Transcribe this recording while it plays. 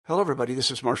Hello, everybody. This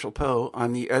is Marshall Poe.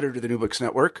 I'm the editor of the New Books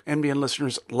Network. NBN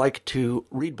listeners like to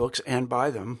read books and buy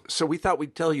them. So we thought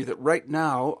we'd tell you that right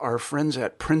now, our friends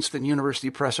at Princeton University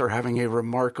Press are having a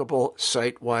remarkable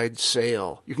site-wide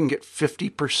sale. You can get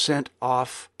 50%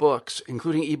 off books,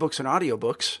 including ebooks and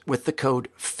audiobooks, with the code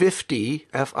 50,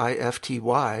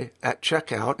 F-I-F-T-Y, at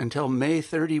checkout until May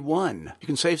 31. You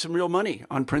can save some real money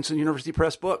on Princeton University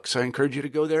Press books. I encourage you to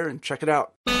go there and check it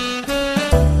out.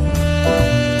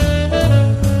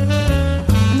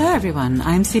 Hello, everyone.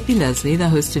 I'm C.P. Leslie, the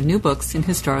host of New Books in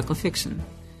Historical Fiction.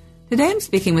 Today I'm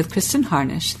speaking with Kristin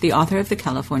Harnisch, the author of The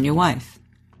California Wife.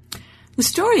 The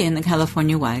story in The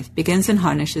California Wife begins in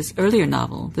Harnisch's earlier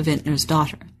novel, The Vintner's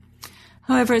Daughter.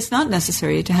 However, it's not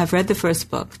necessary to have read the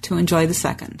first book to enjoy the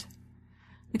second.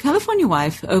 The California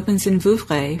Wife opens in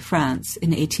Vouvray, France,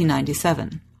 in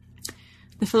 1897.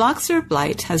 The phylloxera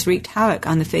blight has wreaked havoc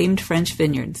on the famed French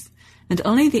vineyards, and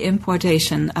only the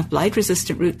importation of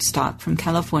blight-resistant rootstock from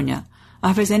California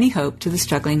offers any hope to the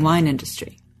struggling wine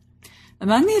industry.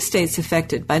 Among the estates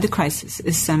affected by the crisis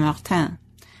is Saint-Martin,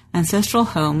 ancestral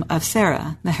home of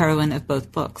Sarah, the heroine of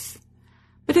both books.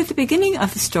 But at the beginning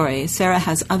of the story, Sarah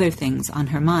has other things on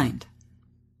her mind.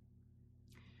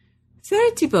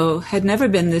 Sarah Thibault had never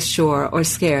been this sure or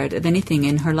scared of anything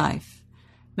in her life.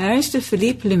 Marriage to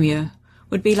Philippe Lemieux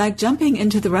would be like jumping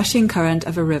into the rushing current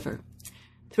of a river,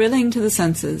 thrilling to the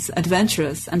senses,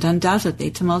 adventurous, and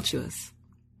undoubtedly tumultuous.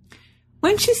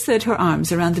 When she slid her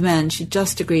arms around the man she'd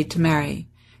just agreed to marry,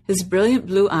 his brilliant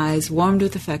blue eyes warmed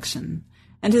with affection,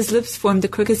 and his lips formed the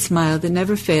crooked smile that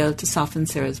never failed to soften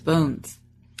Sarah's bones.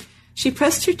 She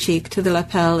pressed her cheek to the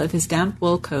lapel of his damp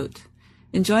wool coat,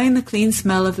 enjoying the clean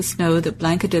smell of the snow that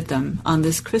blanketed them on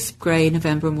this crisp gray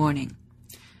November morning.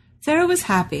 Sarah was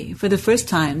happy for the first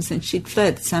time since she'd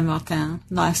fled Saint-Martin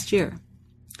last year.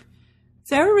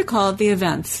 Sarah recalled the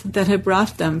events that had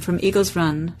brought them from Eagles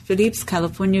Run, Philippe's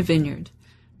California vineyard,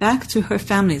 back to her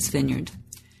family's vineyard.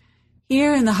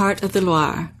 Here in the heart of the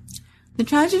Loire, the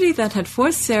tragedy that had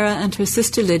forced Sarah and her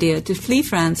sister Lydia to flee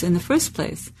France in the first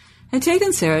place had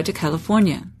taken Sarah to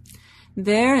California.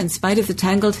 There, in spite of the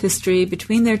tangled history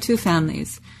between their two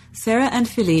families, Sarah and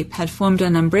Philippe had formed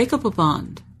an unbreakable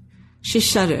bond. She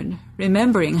shuddered,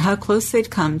 remembering how close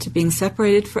they'd come to being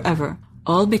separated forever,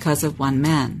 all because of one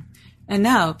man. And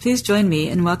now, please join me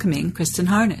in welcoming Kristin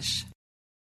Harnisch.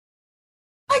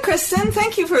 Hi, Kristin.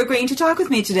 Thank you for agreeing to talk with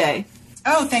me today.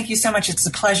 Oh, thank you so much. It's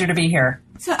a pleasure to be here.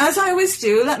 So, as I always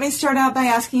do, let me start out by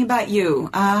asking about you.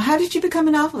 How did you become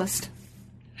a novelist?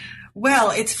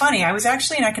 Well, it's funny. I was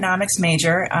actually an economics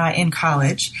major in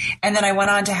college, and then I went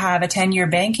on to have a 10-year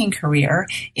banking career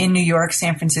in New York,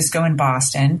 San Francisco, and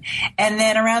Boston. And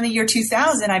then around the year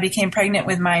 2000, I became pregnant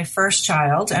with my first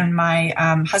child, and my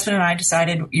husband and I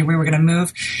decided we were going to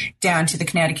move down to the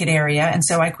Connecticut area, and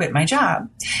so I quit my job.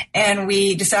 And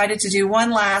we decided to do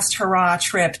one last hurrah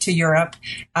trip to Europe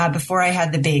before I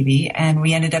had the baby, and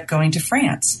we ended up going to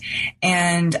France.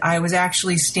 And I was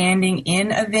actually standing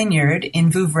in a vineyard in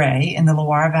Vouvray, in the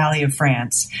Loire Valley of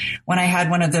France, when I had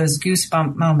one of those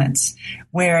goosebump moments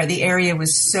where the area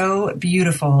was so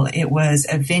beautiful. It was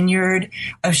a vineyard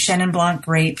of Chenin Blanc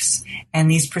grapes and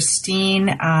these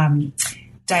pristine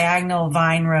diagonal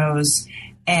vine rows.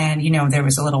 And, there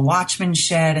was a little watchman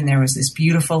shed, and there was this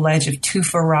beautiful ledge of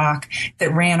tufa rock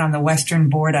that ran on the western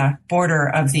border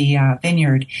of the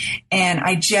vineyard. And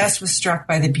I just was struck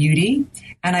by the beauty.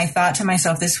 And I thought to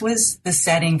myself, this was the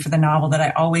setting for the novel that I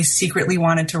always secretly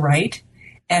wanted to write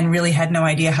and really had no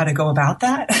idea how to go about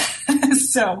that.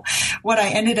 So what I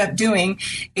ended up doing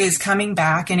is coming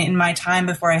back, and in my time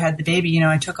before I had the baby,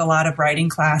 I took a lot of writing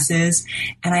classes,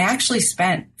 and I actually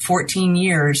spent 14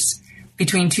 years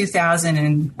between 2000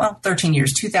 and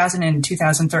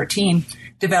 2013,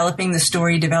 developing the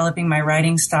story, developing my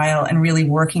writing style, and really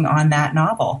working on that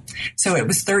novel. So it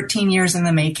was 13 years in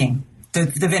the making. The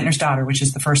Vintner's Daughter, which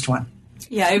is the first one.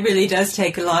 Yeah, it really does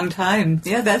take a long time.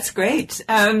 Yeah, that's great. So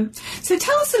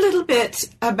tell us a little bit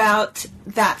about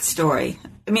that story.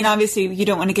 I mean, obviously, you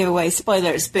don't want to give away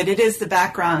spoilers, but it is the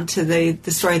background to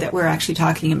the story that we're actually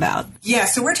talking about. Yeah,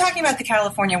 so we're talking about The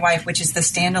California Wife, which is the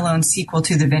standalone sequel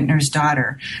to The Vintner's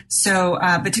Daughter. So,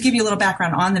 but to give you a little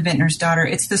background on The Vintner's Daughter,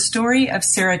 it's the story of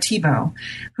Sarah Thibault,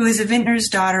 who is a vintner's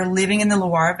daughter living in the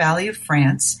Loire Valley of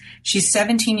France. She's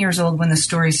 17 years old when the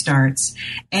story starts.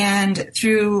 And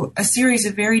through a series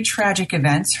of very tragic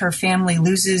events, her family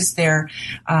loses their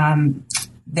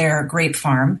grape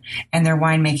farm and their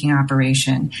winemaking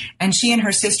operation. And she and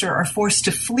her sister are forced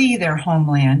to flee their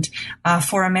homeland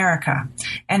for America.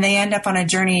 And they end up on a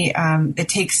journey that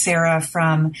takes Sarah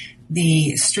from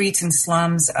the streets and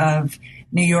slums of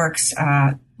New York's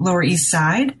Lower East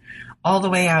Side all the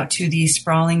way out to the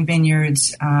sprawling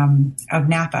vineyards of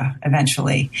Napa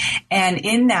eventually. And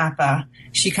in Napa,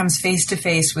 she comes face to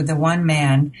face with the one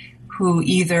man who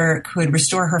either could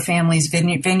restore her family's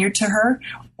vineyard to her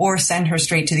or send her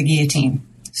straight to the guillotine.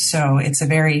 So it's a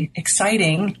very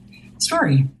exciting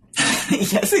story.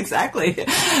 Yes, exactly. So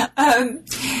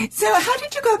how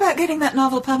did you go about getting that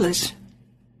novel published?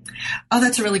 Oh,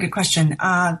 that's a really good question.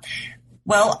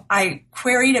 Well, I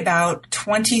queried about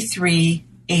 23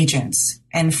 agents.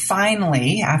 And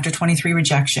finally, after 23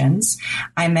 rejections,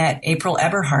 I met April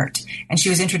Eberhardt, and she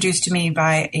was introduced to me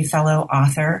by a fellow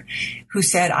author who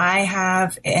said, I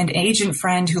have an agent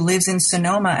friend who lives in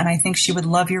Sonoma, and I think she would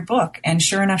love your book. And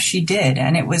sure enough, she did.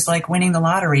 And it was like winning the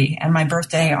lottery and my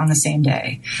birthday on the same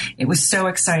day. It was so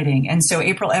exciting. And so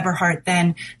April Eberhardt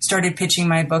then started pitching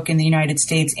my book in the United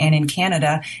States and in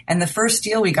Canada. And the first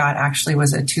deal we got actually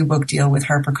was a 2-book deal with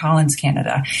HarperCollins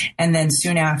Canada. And then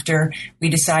soon after, we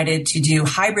decided to do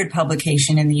hybrid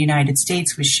publication in the United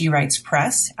States with She Writes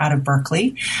Press out of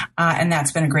Berkeley. And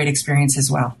that's been a great experience as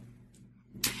well.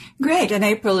 Great. And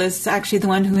April is actually the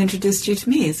one who introduced you to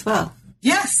me as well.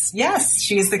 Yes.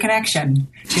 She's the connection.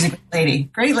 She's a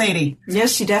great lady.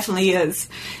 Yes, she definitely is.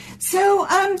 So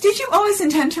did you always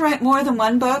intend to write more than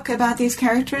one book about these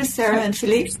characters, Sarah and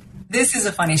Philippe? This is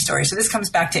a funny story. So this comes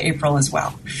back to April as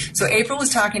well. So April was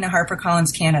talking to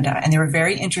HarperCollins Canada, and they were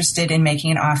very interested in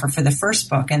making an offer for the first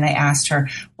book. And they asked her,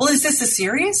 well, is this a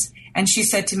series? And she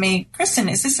said to me, Kristen,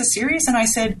 is this a series? And I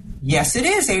said, yes, it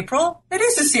is, April. It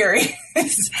is a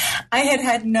series. I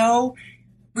had no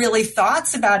really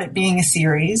thoughts about it being a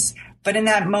series. But in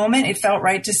that moment, it felt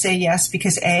right to say yes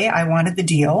because A, I wanted the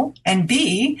deal, and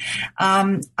B,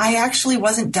 I actually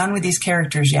wasn't done with these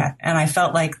characters yet. And I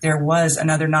felt like there was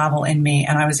another novel in me,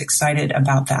 and I was excited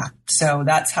about that. So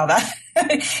that's how that,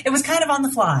 it was kind of on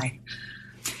the fly.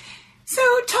 So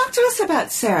talk to us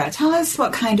about Sarah. Tell us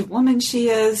what kind of woman she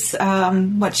is,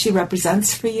 what she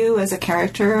represents for you as a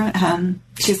character.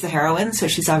 She's the heroine, so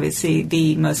she's obviously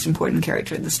the most important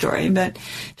character in the story. But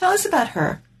tell us about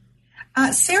her.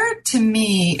 Sarah, to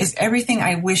me, is everything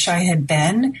I wish I had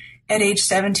been at age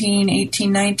 17,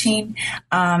 18, 19.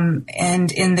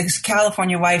 And in the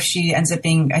California Wife, she ends up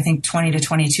being, I think, 20 to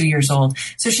 22 years old.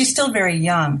 So she's still very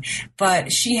young,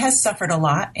 but she has suffered a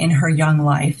lot in her young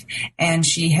life. And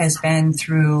she has been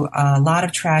through a lot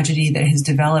of tragedy that has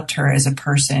developed her as a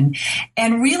person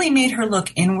and really made her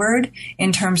look inward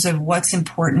in terms of what's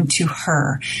important to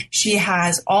her. She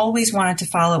has always wanted to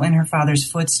follow in her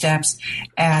father's footsteps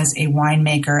as a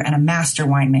winemaker and a master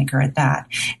winemaker at that.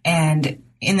 And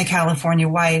in the California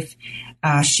Wife,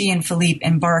 she and Philippe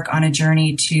embark on a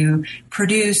journey to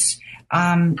produce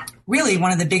really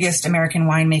one of the biggest American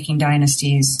winemaking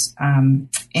dynasties in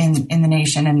the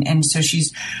nation. And so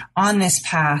she's on this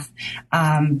path.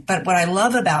 But what I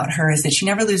love about her is that she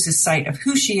never loses sight of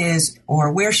who she is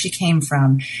or where she came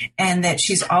from, and that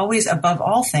she's always, above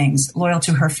all things, loyal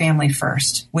to her family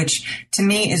first, which to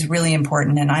me is really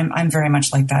important. And I'm very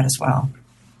much like that as well.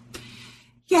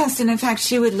 Yes, and in fact,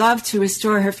 she would love to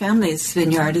restore her family's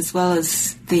vineyard as well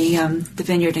as the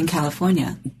vineyard in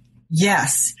California.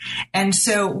 Yes. And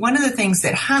so one of the things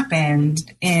that happened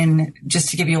just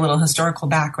to give you a little historical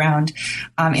background,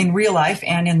 in real life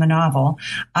and in the novel,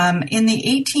 in the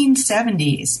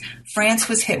 1870s, France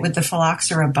was hit with the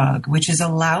phylloxera bug, which is a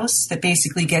louse that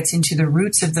basically gets into the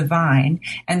roots of the vine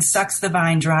and sucks the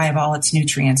vine dry of all its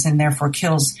nutrients and therefore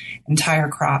kills entire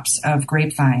crops of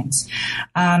grapevines.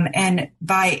 And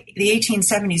by the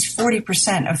 1870s,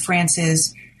 40% of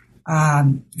France's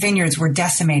vineyards were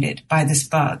decimated by this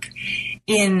bug.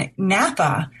 In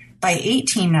Napa, by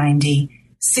 1890,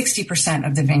 60%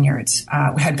 of the vineyards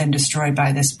had been destroyed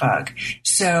by this bug.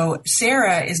 So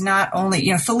Sarah is not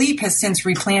only, Philippe has since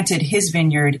replanted his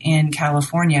vineyard in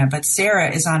California, but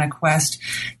Sarah is on a quest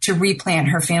to replant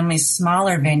her family's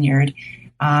smaller vineyard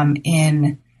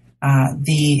in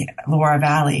the Loire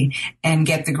Valley and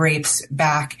get the grapes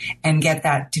back and get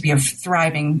that to be a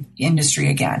thriving industry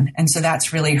again. And so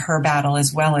that's really her battle,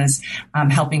 as well as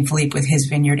helping Philippe with his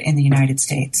vineyard in the United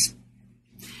States.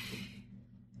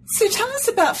 So tell us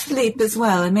about Philippe as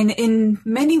well. I mean, in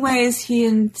many ways, he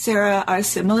and Sarah are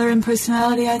similar in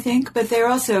personality, I think, but they're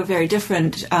also very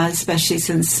different, especially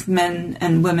since men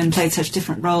and women played such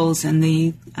different roles in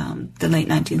the late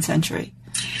 19th century.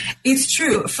 It's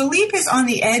true. Philippe is on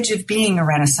the edge of being a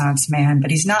Renaissance man,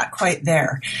 but he's not quite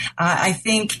there. I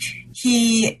think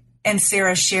he and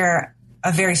Sarah share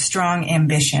a very strong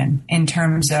ambition in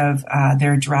terms of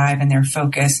their drive and their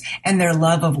focus and their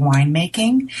love of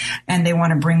winemaking. And they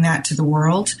want to bring that to the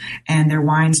world and their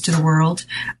wines to the world.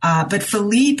 But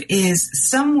Philippe is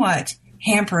somewhat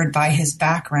hampered by his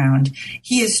background.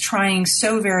 He is trying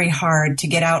so very hard to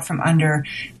get out from under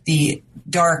the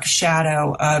dark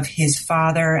shadow of his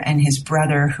father and his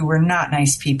brother, who were not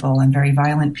nice people and very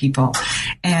violent people,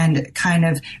 and kind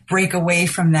of break away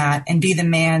from that and be the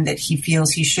man that he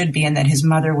feels he should be and that his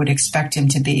mother would expect him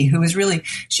to be, who was really,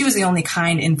 she was the only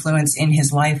kind influence in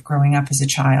his life growing up as a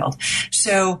child.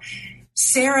 So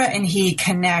Sarah and he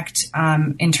connect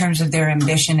in terms of their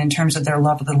ambition, in terms of their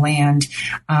love of the land.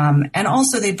 And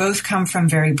also they both come from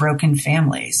very broken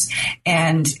families.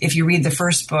 And if you read the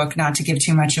first book, not to give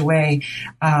too much away,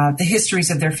 the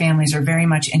histories of their families are very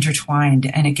much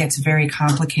intertwined and it gets very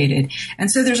complicated.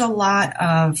 And so there's a lot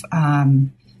of,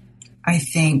 I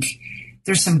think,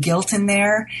 there's some guilt in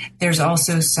there. There's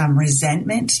also some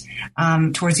resentment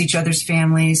towards each other's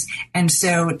families. And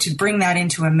so to bring that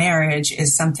into a marriage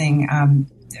is something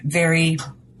very,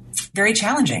 very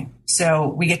challenging. So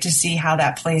we get to see how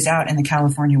that plays out in The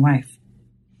California Wife.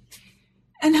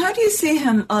 And how do you see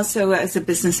him also as a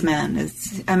businessman?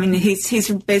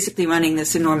 He's basically running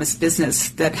this enormous business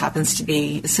that happens to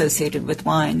be associated with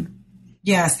wine.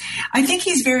 Yes, I think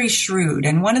he's very shrewd.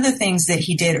 And one of the things that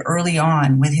he did early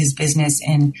on with his business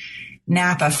in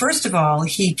Napa, first of all,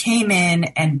 he came in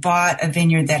and bought a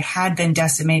vineyard that had been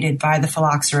decimated by the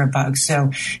phylloxera bug. So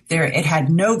it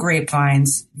had no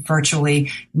grapevines,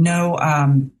 virtually no,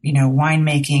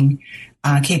 winemaking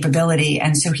capability.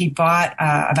 And so he bought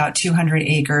about 200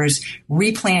 acres,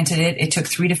 replanted it. It took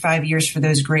 3 to 5 years for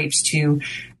those grapes to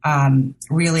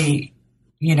really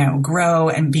grow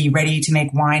and be ready to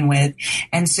make wine with.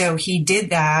 And so he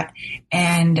did that.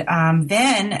 And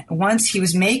then once he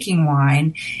was making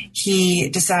wine, he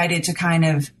decided to kind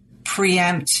of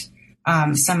preempt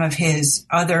some of his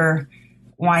other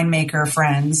winemaker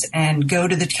friends and go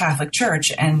to the Catholic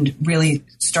Church and really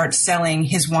start selling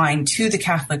his wine to the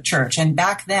Catholic Church. And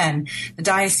back then, the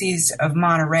Diocese of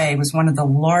Monterey was one of the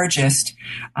largest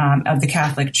of the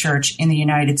Catholic Church in the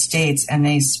United States, and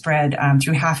they spread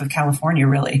through half of California,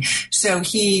 really. So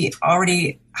he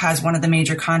already has one of the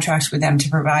major contracts with them to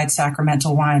provide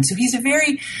sacramental wine. So he's a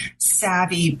very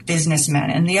savvy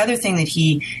businessman. And the other thing that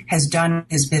he has done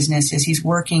with his business is he's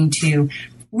working to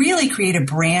really create a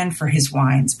brand for his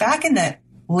wines. Back in the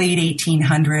late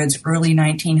 1800s, early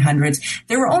 1900s,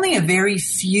 there were only a very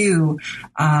few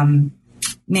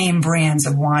name brands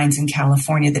of wines in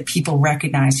California that people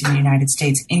recognized in the United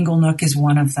States. Inglenook is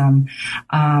one of them.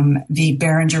 The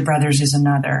Beringer Brothers is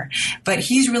another. But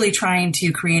he's really trying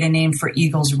to create a name for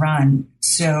Eagles Run.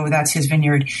 So that's his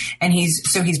vineyard. And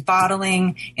he's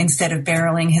bottling instead of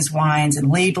barreling his wines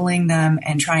and labeling them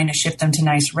and trying to ship them to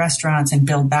nice restaurants and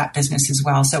build that business as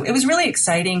well. So it was really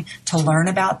exciting to learn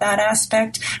about that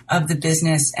aspect of the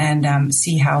business and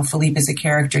see how Philippe as a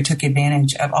character took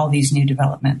advantage of all these new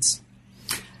developments.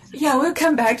 Yeah, we'll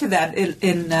come back to that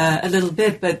in a little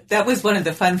bit, but that was one of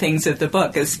the fun things of the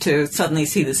book, is to suddenly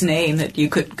see this name that you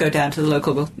could go down to the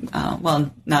local,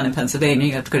 not in Pennsylvania,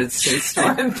 you have to go to the state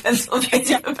store in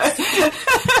Pennsylvania,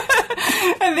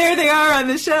 and there they are on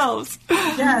the shelves.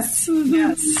 Yes,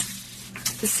 yes.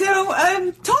 So,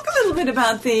 talk a little bit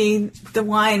about the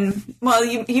wine. Well,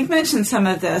 you've mentioned some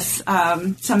of this,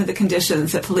 some of the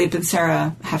conditions that Philippe and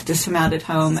Sarah have to surmount at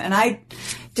home, and I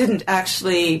didn't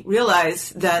actually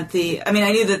realize that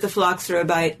I knew that the phylloxera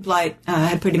blight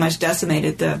had pretty much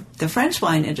decimated the French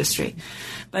wine industry,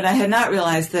 but I had not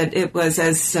realized that it was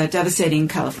as devastating in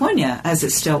California as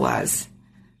it still was.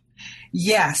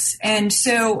 Yes, and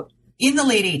so in the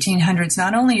late 1800s,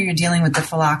 not only are you dealing with the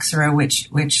phylloxera, which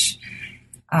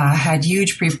had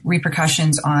huge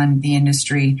repercussions on the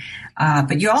industry,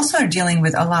 but you also are dealing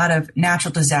with a lot of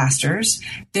natural disasters.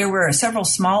 There were several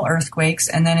small earthquakes,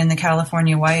 and then in The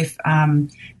California Wife,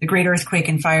 the Great Earthquake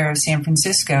and Fire of San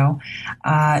Francisco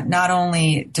not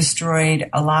only destroyed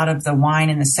a lot of the wine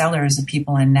in the cellars of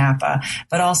people in Napa,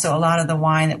 but also a lot of the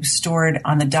wine that was stored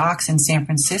on the docks in San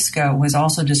Francisco was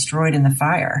also destroyed in the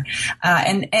fire.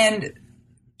 And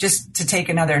just to take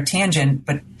another tangent,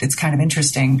 but it's kind of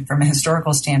interesting from a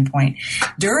historical standpoint,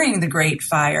 during the Great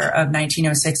Fire of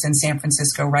 1906 in San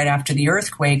Francisco, right after the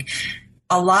earthquake,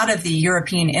 a lot of the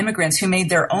European immigrants who made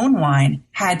their own wine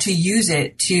had to use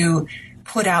it to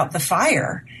put out the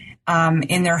fire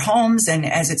in their homes. And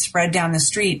as it spread down the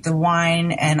street, the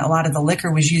wine and a lot of the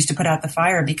liquor was used to put out the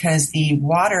fire because the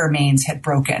water mains had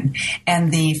broken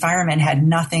and the firemen had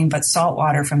nothing but salt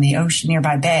water from the ocean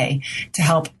nearby bay to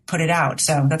help put it out.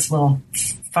 So that's a little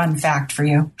fun fact for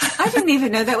you. I didn't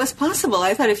even know that was possible.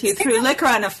 I thought if you threw liquor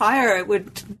on a fire, it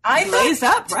would blaze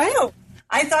up, right?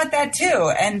 I thought that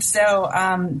too. And so,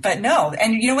 but no.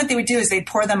 And you know what they would do is they'd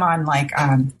pour them on like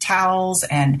towels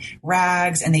and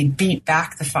rags, and they'd beat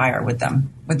back the fire with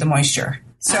them, with the moisture.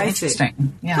 So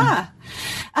interesting. Yeah.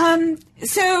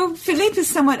 So Philippe is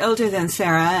somewhat older than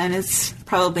Sarah, and it's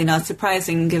probably not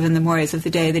surprising given the mores of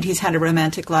the day that he's had a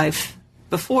romantic life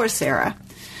before Sarah.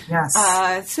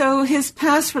 Yes. So his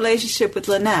past relationship with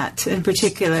Lynette, in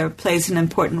particular, plays an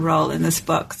important role in this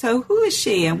book. So who is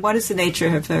she, and what is the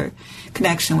nature of her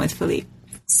connection with Philippe?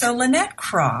 So Lynette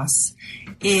Cross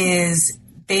is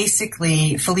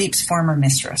basically Philippe's former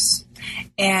mistress.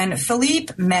 And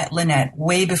Philippe met Lynette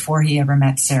way before he ever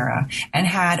met Sarah and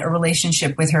had a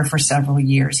relationship with her for several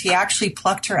years. He actually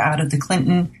plucked her out of the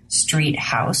Clinton Street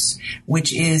house,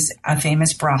 which is a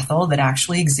famous brothel that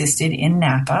actually existed in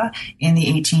Napa in the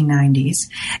 1890s,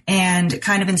 and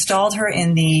kind of installed her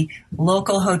in the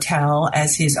local hotel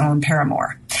as his own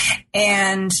paramour.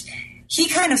 And he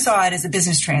kind of saw it as a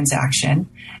business transaction.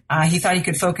 He thought he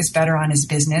could focus better on his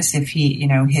business if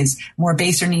his more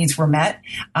baser needs were met.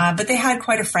 But they had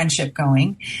quite a friendship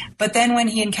going. But then when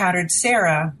he encountered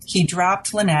Sarah, he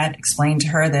dropped Lynette, explained to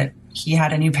her that he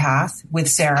had a new path with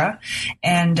Sarah,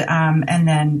 and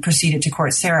then proceeded to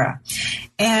court Sarah.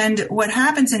 And what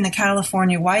happens in The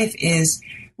California Wife is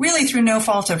really through no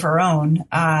fault of her own.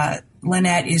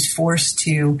 Lynette is forced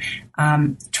to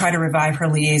try to revive her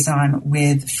liaison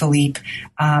with Philippe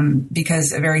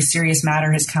because a very serious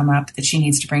matter has come up that she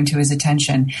needs to bring to his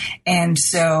attention. And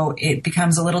so it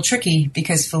becomes a little tricky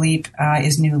because Philippe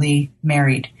is newly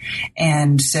married.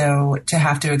 And so to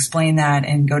have to explain that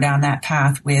and go down that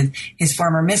path with his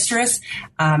former mistress,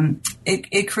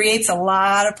 it creates a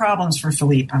lot of problems for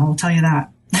Philippe. I will tell you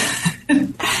that.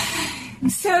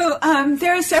 So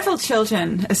there are several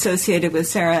children associated with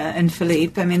Sarah and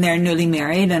Philippe. I mean, they're newly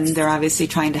married, and they're obviously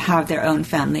trying to have their own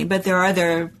family, but there are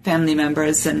other family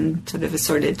members and sort of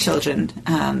assorted children.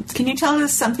 Can you tell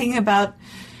us something about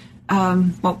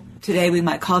what today we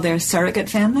might call their surrogate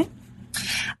family?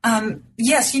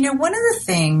 Yes, one of the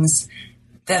things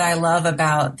that I love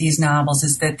about these novels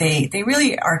is that they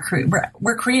really are,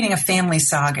 we're creating a family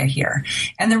saga here.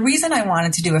 And the reason I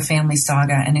wanted to do a family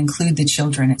saga and include the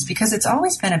children is because it's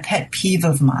always been a pet peeve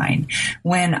of mine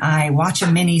when I watch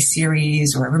a mini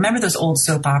series, or remember those old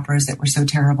soap operas that were so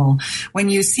terrible. When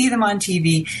you see them on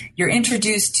TV, you're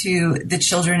introduced to the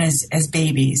children as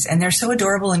babies, and they're so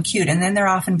adorable and cute, and then they're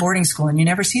off in boarding school and you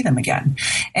never see them again.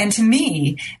 And to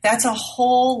me, that's a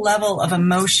whole level of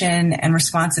emotion and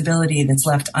responsibility that's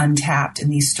left untapped in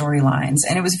these storylines.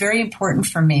 And it was very important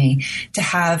for me to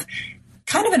have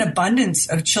kind of an abundance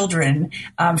of children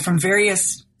from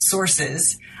various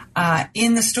sources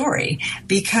in the story,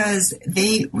 because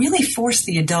they really force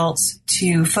the adults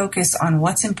to focus on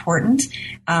what's important,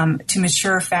 to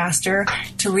mature faster,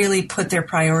 to really put their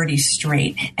priorities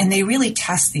straight. And they really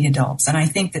test the adults. And I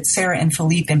think that Sarah and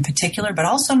Philippe in particular, but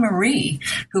also Marie,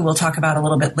 who we'll talk about a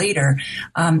little bit later,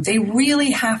 they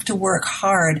really have to work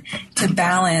hard to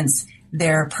balance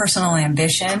their personal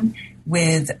ambition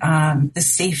with the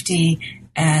safety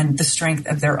and the strength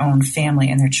of their own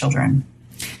family and their children.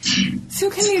 So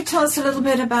can you tell us a little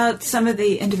bit about some of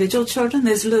the individual children?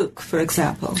 There's Luke, for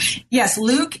example. Yes,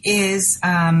 Luke is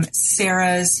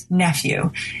Sarah's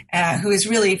nephew, who is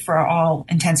really, for all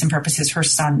intents and purposes, her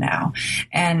son now.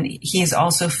 And he is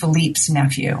also Philippe's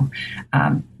nephew.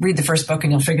 Read the first book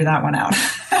and you'll figure that one out.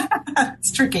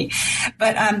 It's tricky.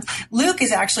 But Luke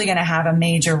is actually going to have a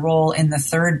major role in the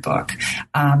third book,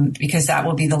 because that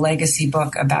will be the legacy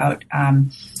book about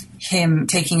him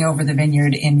taking over the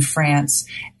vineyard in France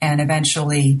and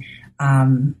eventually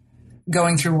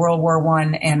going through World War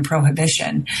I and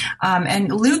Prohibition.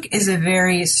 And Luke is a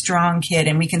very strong kid,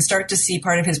 and we can start to see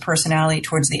part of his personality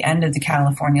towards the end of The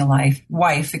California Wife,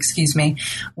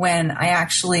 when I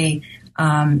actually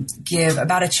give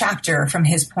about a chapter from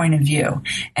his point of view.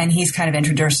 And he's kind of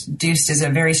introduced as a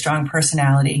very strong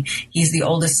personality. He's the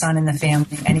oldest son in the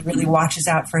family, and he really watches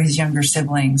out for his younger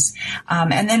siblings.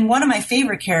 And then one of my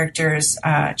favorite characters,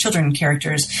 children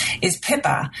characters, is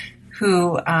Pippa,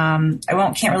 who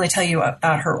can't really tell you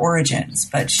about her origins,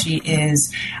 but she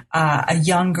is a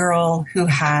young girl who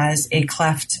has a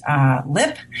cleft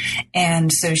lip,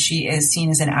 and so she is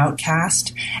seen as an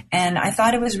outcast. And I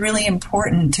thought it was really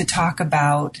important to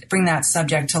bring that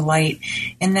subject to light,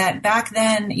 in that back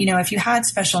then, if you had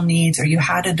special needs or you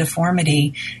had a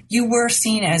deformity, you were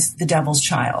seen as the devil's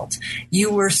child. You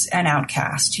were an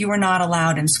outcast. You were not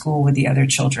allowed in school with the other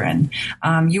children.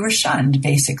 You were shunned,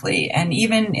 basically. And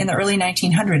even in the early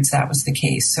 1900s, that was the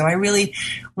case. So I really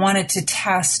wanted to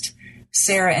test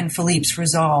Sarah and Philippe's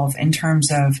resolve in terms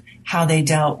of how they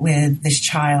dealt with this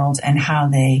child and how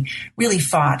they really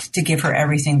fought to give her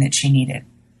everything that she needed.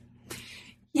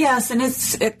 Yes, and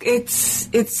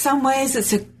it's some ways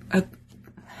it's a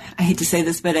I hate to say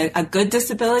this, but a good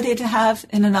disability to have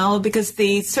in a novel, because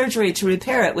the surgery to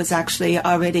repair it was actually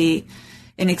already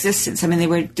in existence. I mean, they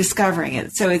were discovering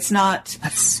it. So it's not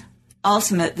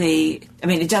ultimately, I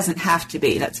mean, it doesn't have to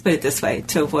be, let's put it this way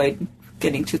to avoid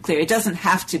getting too clear. It doesn't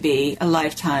have to be a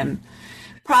lifetime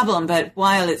problem, but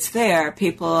while it's there,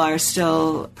 people are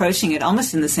still approaching it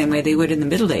almost in the same way they would in the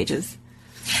Middle Ages.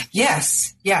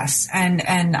 Yes.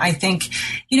 And I think,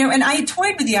 and I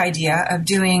toyed with the idea of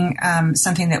doing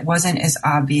something that wasn't as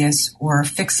obvious or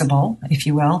fixable, if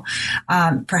you will,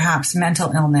 perhaps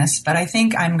mental illness. But I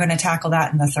think I'm going to tackle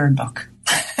that in the third book.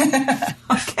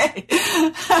 Okay.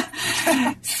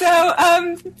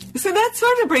 So that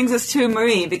sort of brings us to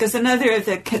Marie, because another of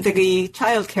the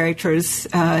child characters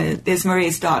is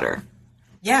Marie's daughter.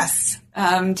 Yes.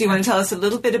 Do you want to tell us a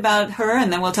little bit about her,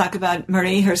 and then we'll talk about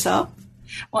Marie herself?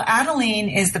 Well, Adeline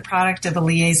is the product of a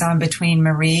liaison between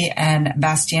Marie and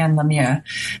Bastien Lemieux,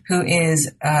 who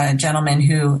is a gentleman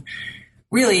who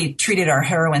really treated our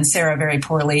heroine, Sarah, very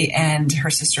poorly, and her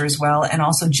sister as well, and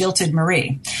also jilted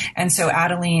Marie. And so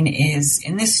Adeline is,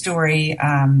 in this story,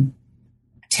 10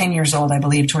 years old, I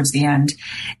believe, towards the end.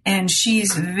 And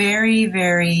she's very,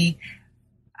 very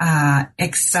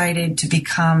excited to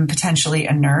become potentially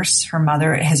a nurse. Her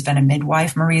mother has been a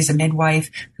midwife. Marie is a midwife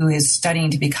who is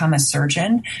studying to become a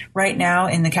surgeon right now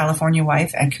in the California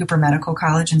Wife at Cooper Medical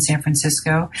College in San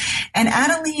Francisco. And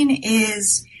Adeline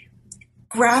is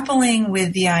grappling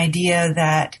with the idea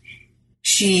that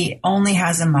she only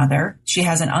has a mother. She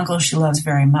has an uncle she loves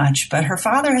very much, but her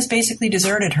father has basically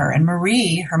deserted her. And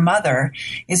Marie, her mother,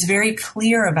 is very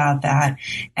clear about that.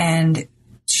 And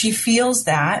she feels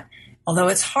that, although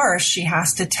it's harsh, she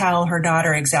has to tell her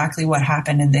daughter exactly what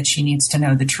happened and that she needs to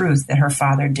know the truth, that her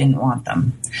father didn't want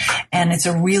them. And it's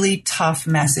a really tough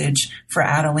message for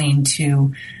Adeline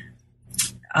to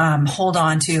hold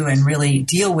on to and really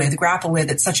grapple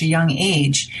with at such a young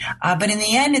age. But in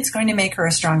the end, it's going to make her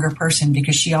a stronger person,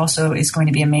 because she also is going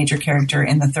to be a major character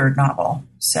in the third novel.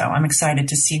 So I'm excited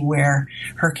to see where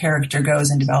her character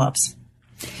goes and develops.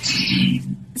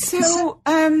 So,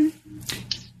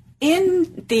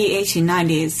 in the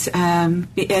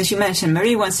 1890s, as you mentioned,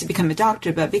 Marie wants to become a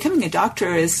doctor, but becoming a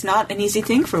doctor is not an easy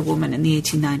thing for a woman in the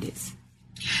 1890s.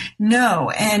 No,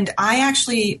 and I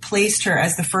actually placed her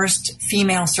as the first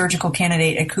female surgical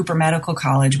candidate at Cooper Medical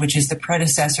College, which is the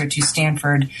predecessor to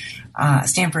Stanford's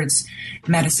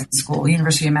medicine school,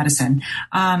 University of Medicine.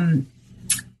 And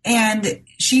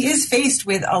she is faced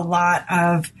with a lot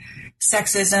of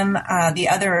sexism. The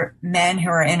other men who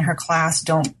are in her class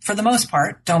for the most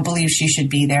part, don't believe she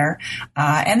should be there.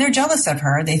 And they're jealous of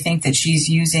her. They think that she's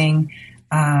using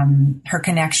her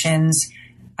connections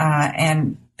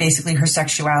and basically her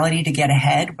sexuality to get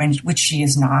ahead, which she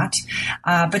is not.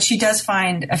 But she does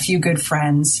find a few good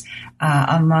friends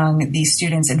among the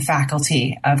students and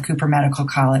faculty of Cooper Medical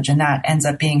College, and that ends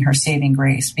up being her saving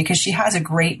grace, because she has a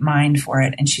great mind for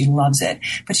it and she loves it.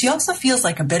 But she also feels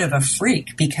like a bit of a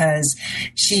freak, because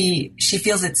she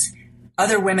feels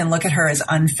other women look at her as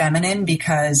unfeminine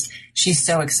because she's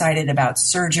so excited about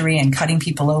surgery and cutting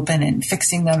people open and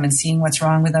fixing them and seeing what's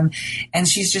wrong with them. And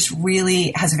she's just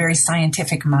really has a very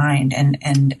scientific mind.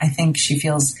 And I think she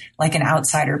feels like an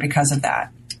outsider because of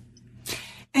that.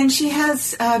 And she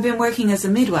has been working as a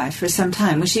midwife for some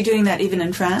time. Was she doing that even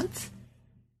in France?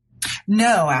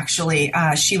 No, actually,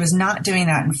 she was not doing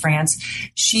that in France.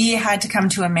 She had to come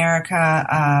to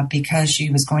America because she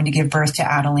was going to give birth to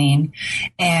Adeline,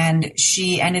 and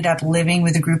she ended up living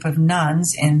with a group of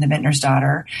nuns in The Vintner's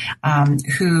Daughter,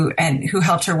 who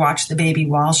helped her watch the baby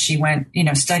while she went,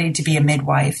 studied to be a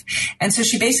midwife. And so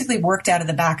she basically worked out of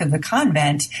the back of the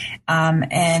convent,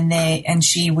 and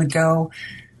she would go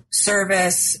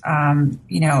service,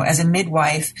 as a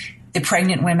midwife, the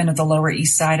pregnant women of the Lower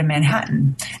East Side of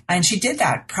Manhattan. And she did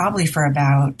that probably for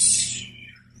about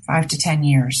 5 to 10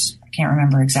 years. I can't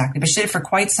remember exactly, but she did it for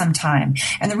quite some time.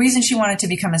 And the reason she wanted to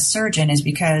become a surgeon is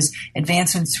because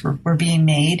advancements were being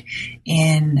made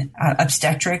in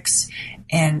obstetrics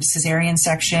and cesarean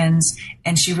sections,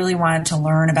 and she really wanted to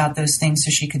learn about those things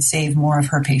so she could save more of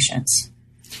her patients.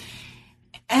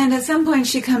 And at some point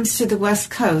she comes to the West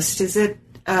Coast. Is it,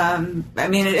 at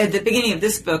the beginning of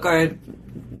this book,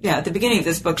 at the beginning of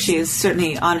this book, she is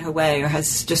certainly on her way or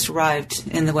has just arrived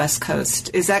in the West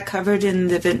Coast. Is that covered in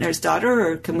The Vintner's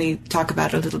Daughter, or can we talk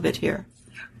about it a little bit here?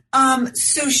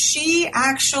 So she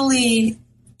actually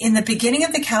in the beginning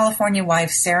of The California Wife,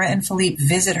 Sarah and Philippe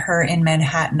visit her in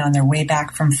Manhattan on their way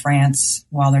back from France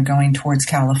while they're going towards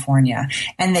California.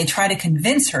 And they try to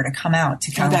convince her to come out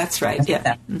to California. Oh, that's right.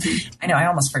 Yeah. Mm-hmm. I know. I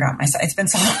almost forgot myself. It's been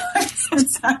so long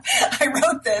since I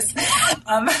wrote this.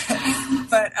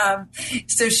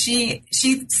 So she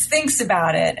thinks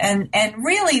about it. And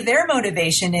really their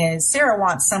motivation is Sarah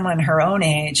wants someone her own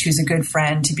age who's a good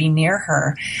friend to be near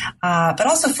her. But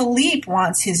also Philippe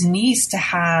wants his niece to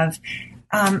have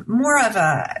more of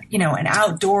an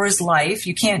outdoors life.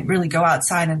 You can't really go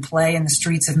outside and play in the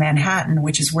streets of Manhattan,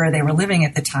 which is where they were living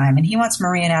at the time. And he wants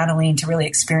Marie and Adeline to really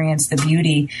experience the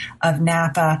beauty of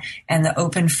Napa and the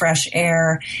open, fresh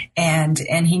air. And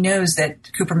he knows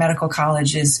that Cooper Medical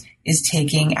College is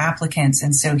taking applicants.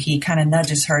 And so he kind of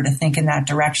nudges her to think in that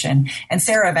direction. And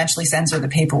Sarah eventually sends her the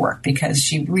paperwork because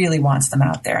she really wants them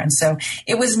out there. And so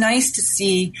it was nice to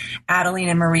see Adeline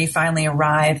and Marie finally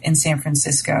arrive in San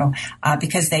Francisco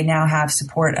because they now have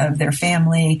support of their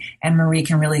family, and Marie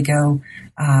can really go,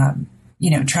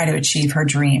 try to achieve her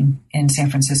dream in San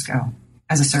Francisco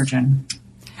as a surgeon.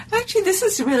 Actually, this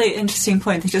is a really interesting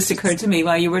point that just occurred to me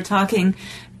while you were talking.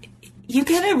 You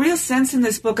get a real sense in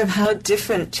this book of how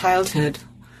different childhood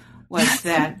was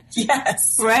then.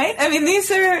 Yes. Right? I mean, these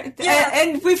are,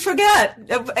 and we forget,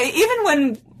 even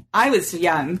when I was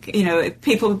young,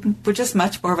 people were just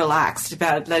much more relaxed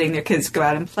about letting their kids go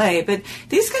out and play. But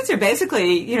these kids are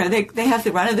basically, they have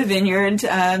the run of the vineyard.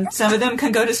 Some of them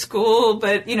can go to school,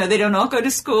 but, they don't all go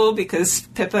to school because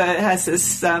Pippa has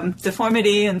this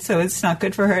deformity, and so it's not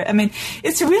good for her. I mean,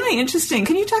 it's really interesting.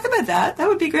 Can you talk about that? That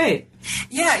would be great.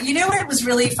 Yeah, what was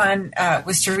really fun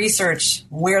was to research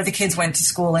where the kids went to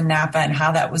school in Napa and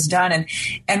how that was done.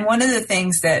 And one of the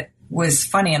things that was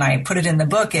funny, and I put it in the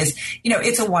book, is,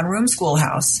 it's a one-room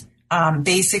schoolhouse.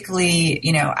 Basically,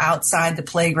 outside the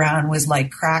playground was like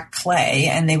cracked clay,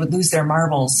 and they would lose their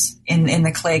marbles in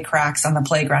the clay cracks on the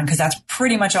playground, because that's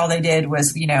pretty much all they did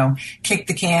was, kick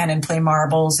the can and play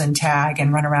marbles and tag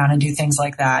and run around and do things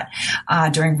like that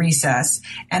during recess.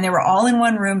 And they were all in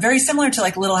one room, very similar to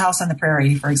like Little House on the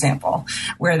Prairie, for example,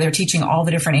 where they're teaching all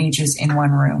the different ages in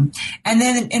one room. And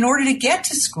then in order to get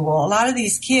to school, a lot of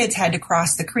these kids had to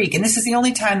cross the creek. And this is the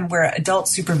only time where adult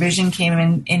supervision came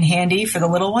in handy for the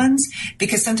little ones,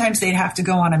 because sometimes they'd have to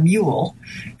go on a mule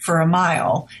for a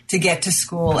mile to get to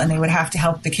school, and they would have to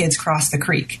help the kids cross the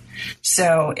creek.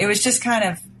 So it was just kind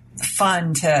of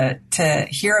fun to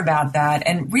hear about that.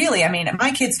 And really, I mean, my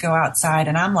kids go outside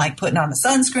and I'm like putting on the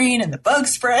sunscreen and the bug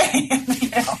spray.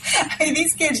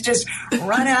 These kids just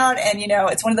run out, and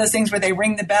it's one of those things where they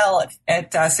ring the bell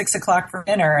at 6:00 for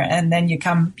dinner, and then you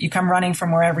come running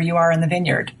from wherever you are in the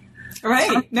vineyard.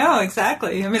 Right. No,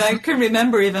 exactly. I mean, I can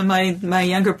remember even my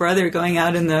younger brother going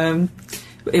out in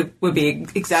it would be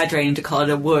exaggerating to call it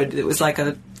a wood. It was like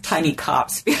a tiny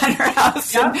copse behind our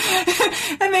house. Yep.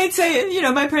 And they'd say,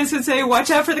 my parents would say,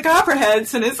 watch out for the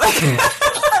copperheads. And it's like...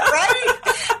 Right?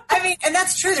 I mean, and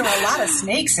that's true. There were a lot of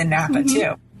snakes in Napa,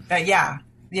 too. But yeah,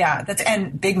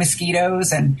 and big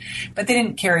mosquitoes, but they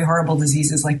didn't carry horrible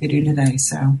diseases like they do today,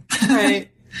 so... Right.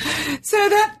 So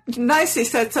that nicely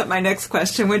sets up my next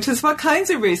question, which is what kinds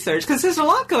of research? Because there's a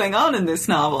lot going on in this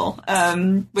novel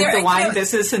with the wine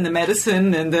business and the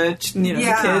medicine and the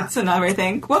kids and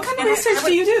everything. What kind of research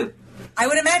do you do? I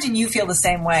would imagine you feel the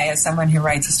same way as someone who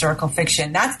writes historical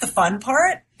fiction. That's the fun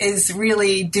part, is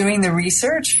really doing the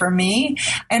research for me.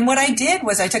 And what I did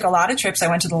was I took a lot of trips. I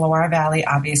went to the Loire Valley,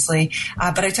 obviously,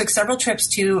 but I took several trips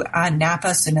to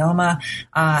Napa, Sonoma,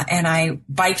 and I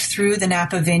biked through the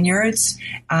Napa vineyards.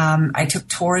 I took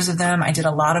tours of them. I did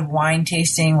a lot of wine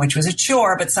tasting, which was a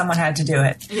chore, but someone had to do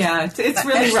it. Yeah, it's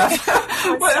really rough.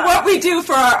 what we do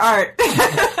for our art.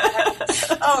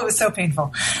 Oh, it was so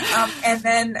painful.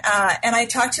 And I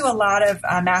talked to a lot of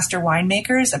master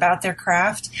winemakers about their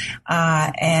craft,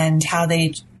 and how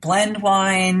they blend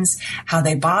wines, how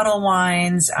they bottle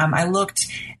wines. I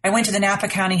went to the Napa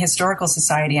County Historical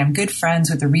Society. I'm good friends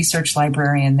with the research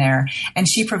librarian there, and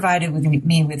she provided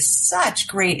me with such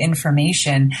great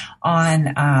information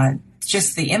on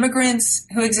just the immigrants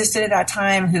who existed at that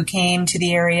time, who came to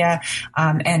the area,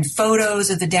 and photos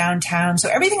of the downtown. So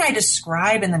everything I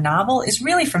describe in the novel is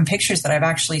really from pictures that I've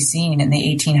actually seen in the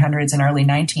 1800s and early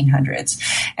 1900s.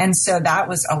 And so that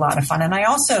was a lot of fun. And I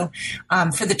also,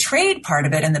 for the trade part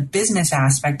of it and the business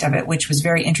aspect of it, which was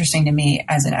very interesting to me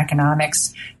as an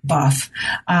economics buff,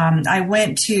 I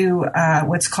went to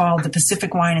what's called the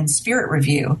Pacific Wine and Spirit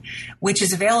Review, which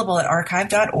is available at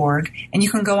archive.org. And you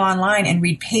can go online and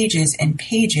read pages and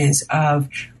pages of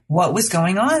what was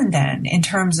going on then in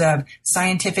terms of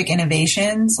scientific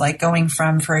innovations, like going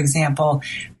from, for example,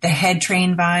 the head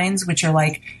train vines, which are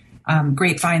like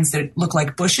grapevines that look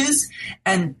like bushes,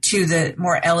 and to the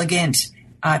more elegant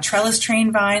trellis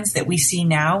train vines that we see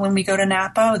now when we go to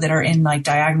Napa that are in like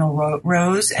diagonal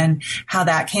rows, and how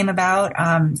that came about.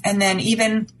 And then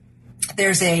even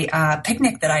there's a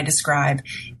picnic that I describe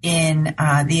in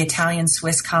the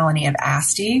Italian-Swiss colony of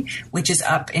Asti, which is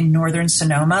up in northern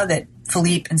Sonoma, that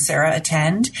Philippe and Sarah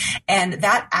attend. And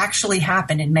that actually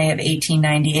happened in May of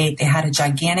 1898. They had a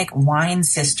gigantic wine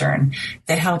cistern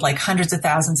that held like hundreds of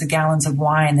thousands of gallons of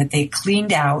wine that they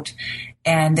cleaned out.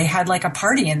 And they had like a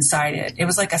party inside it. It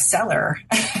was like a cellar.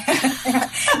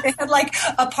 They had like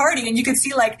a party, and you could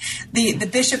see like the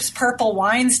bishop's purple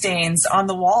wine stains on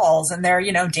the walls, and they're,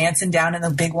 you know, dancing down in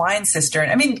the big wine cistern.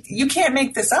 I mean, you can't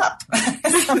make this up.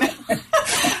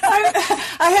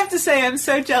 I have to say, I'm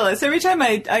so jealous. Every time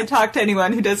I talk to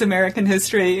anyone who does American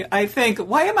history, I think,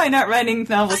 why am I not writing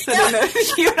novels set in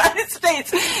the United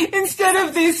States instead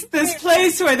of this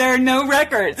place where there are no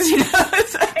records? You know,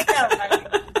 it's like, I know, right?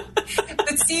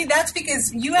 But see, that's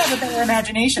because you have a better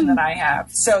imagination than I have.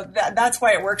 So that's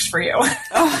why it works for you.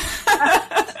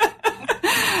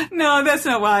 No, that's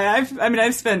not why.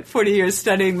 I've spent 40 years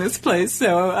studying this place,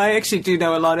 so I actually do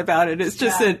know a lot about it. It's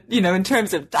just that, you know, in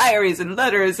terms of diaries and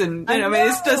letters and, you know, I mean,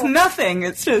 it's just nothing.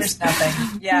 It's just... There's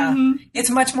nothing. Yeah. Mm-hmm. It's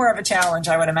much more of a challenge,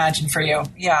 I would imagine, for you.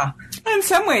 Yeah. In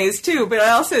some ways, too, but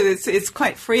also it's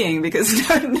quite freeing because,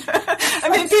 I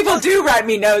mean, people do write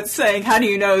me notes saying, how do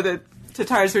you know that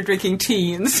Tatars were drinking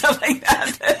tea and stuff like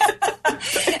that?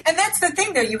 And that's the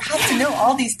thing, though. You have to know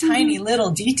all these tiny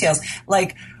little details,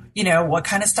 like, you know, what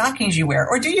kind of stockings you wear.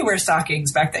 Or do you wear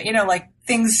stockings back then? You know, like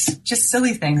things, just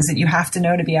silly things that you have to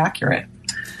know to be accurate.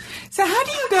 So how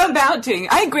do you go about doing?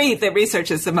 I agree that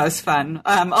research is the most fun,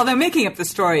 although making up the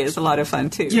story is a lot of fun,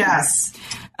 too. Yes.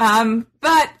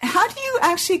 But how do you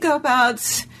actually go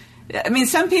about... I mean,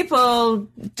 some people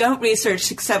don't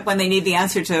research except when they need the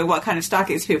answer to what kind of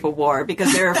stockings people wore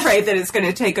because they're afraid that it's going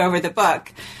to take over the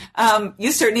book.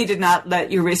 You certainly did not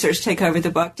let your research take over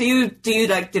the book. Do you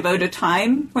like devote a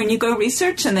time when you go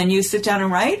research and then you sit down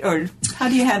and write, or how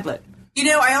do you handle it? You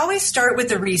know, I always start with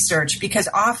the research because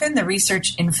often the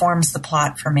research informs the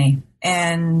plot for me.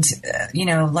 And, you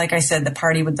know, like I said, the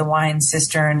party with the wine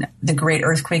cistern, the great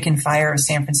earthquake and fire of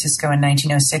San Francisco in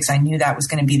 1906, I knew that was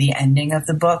going to be the ending of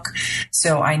the book.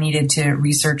 So I needed to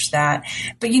research that.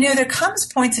 But, you know, there comes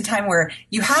points in time where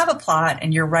you have a plot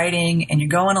and you're writing and you're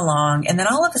going along, and then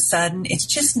all of a sudden it's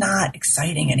just not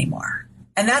exciting anymore.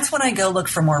 And that's when I go look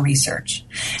for more research.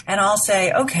 And I'll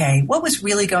say, okay, what was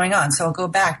really going on? So I'll go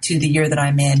back to the year that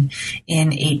I'm in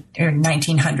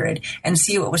 1900, and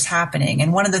see what was happening.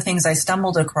 And one of the things I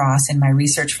stumbled across in my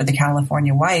research for The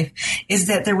California Wife is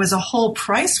that there was a whole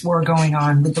price war going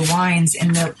on with the wines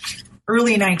in the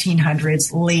early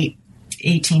 1900s, late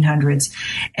 1800s.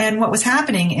 And what was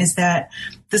happening is that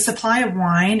the supply of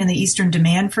wine and the Eastern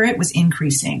demand for it was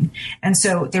increasing. And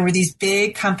so there were these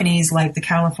big companies like the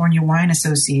California Wine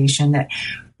Association that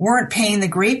weren't paying the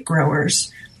grape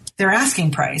growers their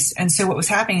asking price. And so what was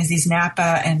happening is these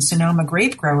Napa and Sonoma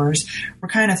grape growers were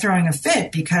kind of throwing a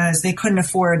fit because they couldn't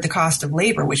afford the cost of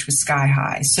labor, which was sky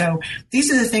high. So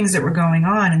these are the things that were going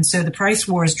on. And so the price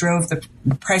wars drove the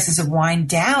prices of wine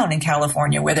down in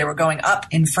California, where they were going up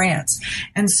in France.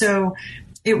 And so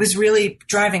it was really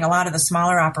driving a lot of the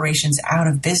smaller operations out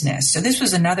of business. So this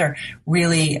was another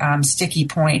really sticky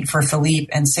point for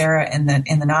Philippe and Sarah in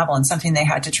the novel, and something they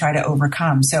had to try to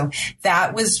overcome. So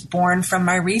that was born from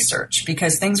my research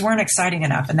because things weren't exciting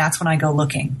enough, and that's when I go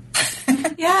looking.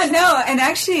 Yeah, no, and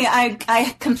actually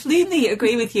I completely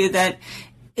agree with you that,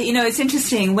 you know, it's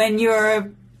interesting when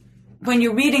you're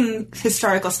reading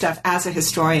historical stuff as a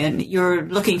historian, you're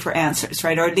looking for answers,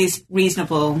 right? Or at least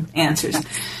reasonable answers.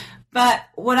 But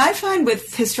what I find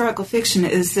with historical fiction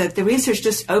is that the research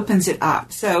just opens it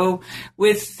up. So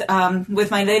with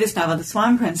my latest novel, The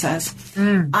Swan Princess,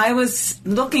 I was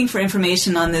looking for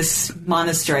information on this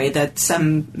monastery that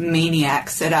some maniac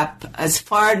set up as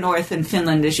far north in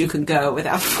Finland as you could go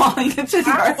without falling into the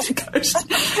Arctic Ocean.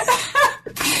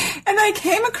 And I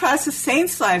came across a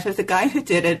saint's life of the guy who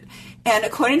did it. And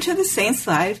according to the saint's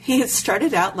life, he had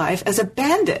started out life as a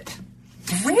bandit.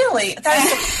 Really?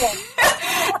 That's so cool.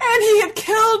 And he had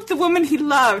killed the woman he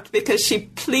loved because she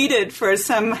pleaded for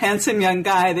some handsome young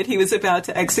guy that he was about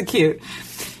to execute.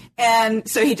 And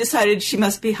so he decided she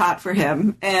must be hot for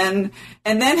him. And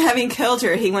then having killed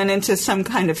her, he went into some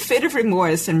kind of fit of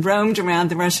remorse and roamed around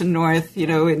the Russian north, you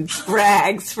know, in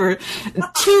rags for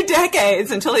 2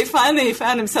 decades until he finally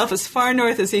found himself as far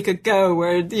north as he could go,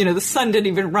 where, you know, the sun didn't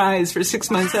even rise for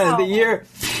 6 months out of the year.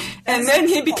 And then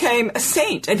he became a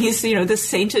saint, and he's, you know, the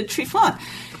sainted Trifon.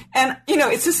 And, you know,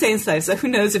 it's a saint's life, so who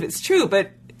knows if it's true, but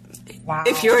Wow.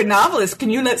 If you're a novelist, can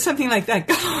you let something like that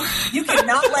go? You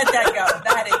cannot let that go.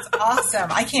 That is awesome.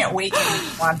 I can't wait to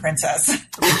meet Wine Princess.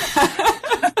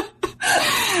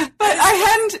 But I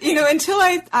hadn't, until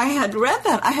I had read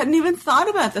that, I hadn't even thought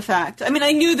about the fact. I mean,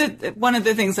 I knew that one of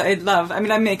the things I love,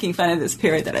 I'm making fun of this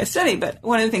period that I study, but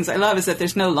one of the things I love is that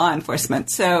there's no law enforcement.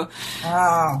 So,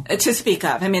 to speak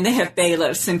of, they have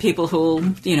bailiffs and people who'll,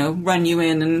 run you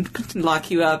in and lock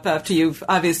you up after you've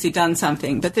obviously done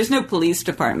something, but there's no police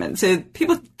department. So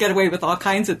people get away with all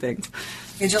kinds of things.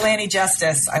 Vigilante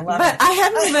justice. I love it. But I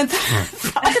hadn't even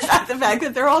thought about the fact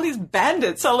that there are all these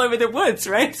bandits all over the woods,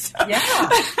 right? So. Yeah.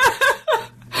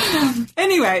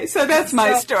 Anyway, so that's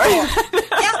my story. Cool.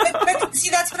 Yeah, but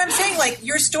see, that's what I'm saying. Like,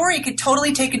 your story could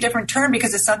totally take a different turn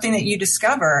because it's something that you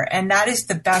discover. And that is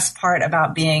the best part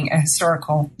about being a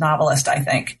historical novelist, I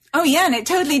think. Oh, yeah, and it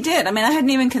totally did. I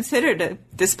hadn't even considered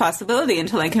this possibility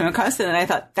until I came across it. And I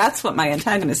thought, that's what my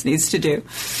antagonist needs to do.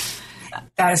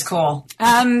 That is cool.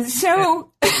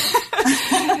 So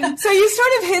you sort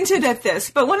of hinted at this,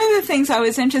 but one of the things I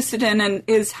was interested in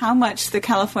is how much the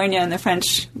California and the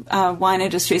French wine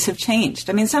industries have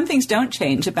changed. Some things don't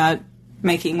change about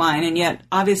making wine, and yet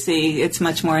obviously it's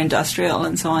much more industrial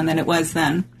and so on than it was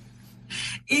then.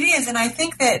 It is, and I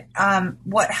think that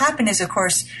what happened is, of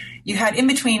course, you had in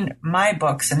between my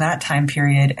books in that time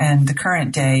period and the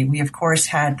current day, we of course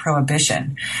had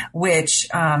Prohibition, which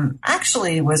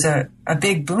actually was a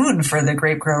big boon for the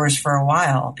grape growers for a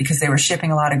while because they were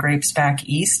shipping a lot of grapes back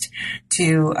east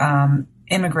to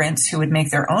immigrants who would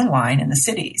make their own wine in the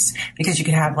cities because you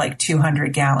could have like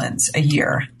 200 gallons a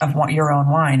year of your own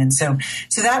wine. And so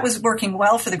that was working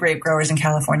well for the grape growers in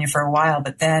California for a while,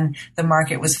 but then the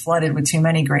market was flooded with too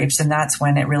many grapes, and that's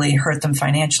when it really hurt them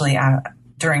financially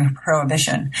during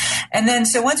Prohibition. And then,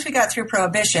 so once we got through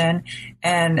Prohibition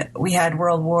and we had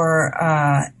World War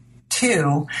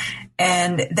II,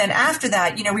 and then after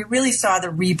that, we really saw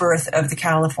the rebirth of the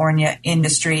California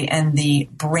industry and the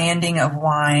branding of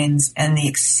wines and the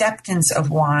acceptance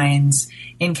of wines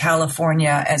in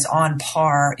California as on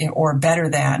par or better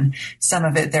than some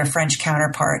of their French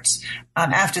counterparts.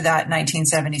 After that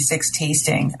 1976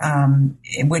 tasting,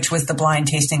 which was the blind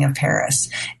tasting of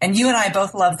Paris. And you and I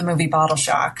both love the movie Bottle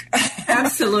Shock.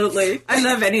 Absolutely. I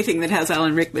love anything that has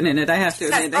Alan Rickman in it, I have to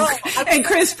admit. And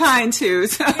Chris Pine, too.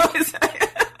 So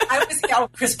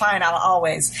Chris Pine,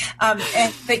 always. But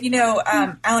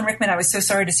Alan Rickman, I was so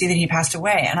sorry to see that he passed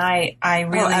away. And I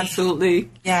really... Oh, absolutely.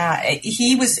 Yeah,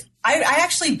 he was... I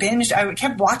actually binged. I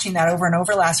kept watching that over and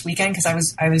over last weekend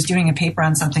because I was doing a paper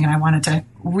on something and I wanted to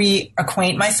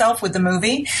reacquaint myself with the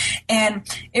movie. And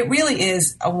it really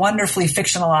is a wonderfully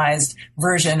fictionalized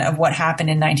version of what happened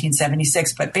in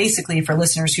 1976. But basically, for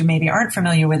listeners who maybe aren't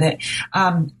familiar with it,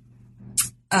 a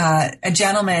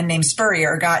gentleman named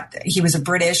Spurrier he was a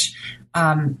British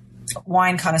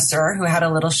wine connoisseur who had a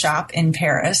little shop in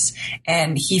Paris,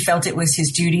 and he felt it was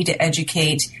his duty to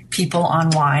educate people on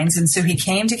wines. And so he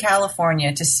came to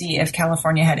California to see if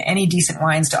California had any decent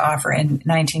wines to offer in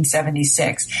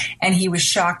 1976. And he was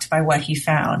shocked by what he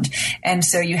found. And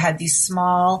so you had these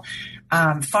small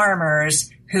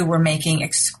farmers who were making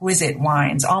exquisite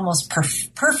wines, almost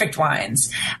perfect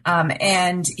wines.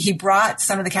 And he brought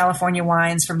some of the California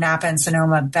wines from Napa and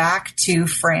Sonoma back to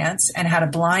France and had a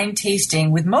blind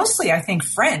tasting with mostly, I think,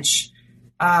 French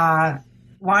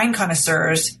wine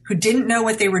connoisseurs who didn't know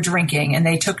what they were drinking, and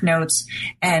they took notes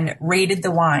and rated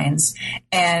the wines.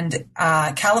 And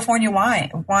California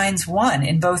wines won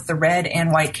in both the red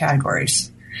and white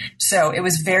categories. So it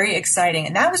was very exciting.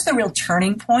 And that was the real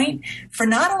turning point for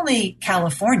not only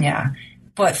California,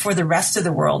 but for the rest of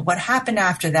the world. What happened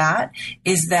after that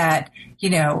is that,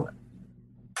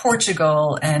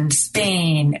 Portugal and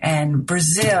Spain and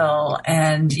Brazil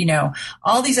and,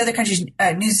 all these other countries,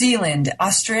 New Zealand,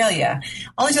 Australia,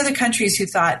 all these other countries who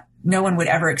thought no one would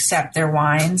ever accept their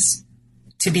wines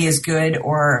to be as good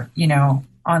or,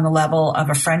 on the level of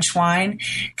a French wine,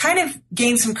 kind of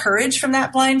gained some courage from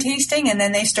that blind tasting, and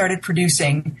then they started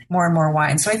producing more and more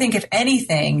wine. So I think, if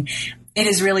anything, it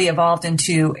has really evolved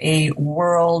into a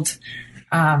world,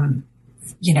 I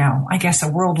guess a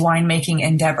world winemaking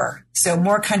endeavor. So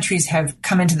more countries have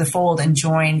come into the fold and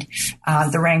joined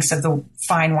the ranks of the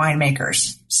fine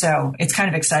winemakers. So it's kind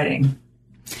of exciting.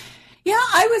 Yeah,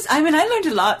 I learned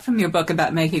a lot from your book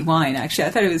about making wine, actually. I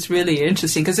thought it was really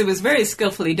interesting because it was very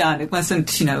skillfully done. It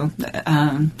wasn't,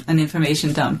 an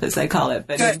information dump, as I call it.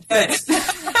 But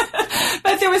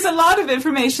there was a lot of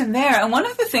information there. And one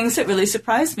of the things that really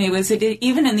surprised me was that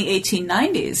even in the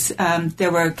 1890s,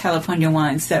 there were California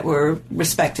wines that were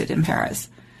respected in Paris.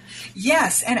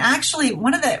 Yes, and actually,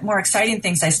 one of the more exciting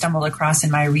things I stumbled across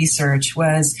in my research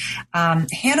was Hannah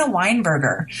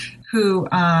Weinberger, who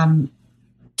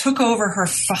took over her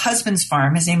husband's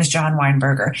farm. His name is John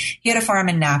Weinberger. He had a farm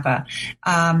in Napa,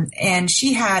 and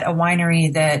she had a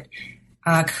winery that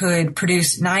could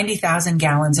produce 90,000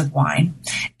 gallons of wine.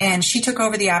 And she took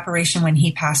over the operation when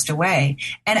he passed away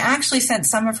and actually sent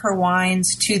some of her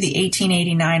wines to the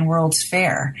 1889 World's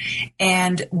Fair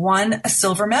and won a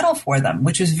silver medal for them,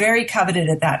 which was very coveted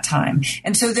at that time.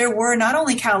 And so there were not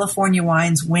only California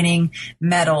wines winning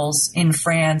medals in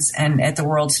France and at the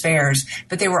World's Fairs,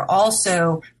 but there were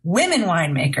also women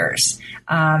winemakers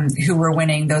who were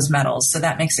winning those medals. So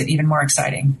that makes it even more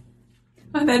exciting.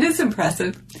 Well, that is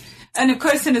impressive. And of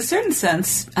course, in a certain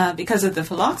sense, because of the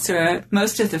phylloxera,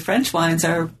 most of the French wines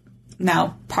are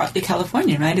now partly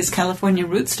Californian, right? It's California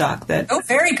rootstock that... Oh,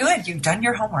 very good. You've done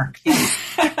your homework.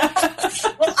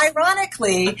 Well,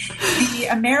 ironically, the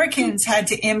Americans had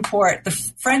to import the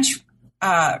French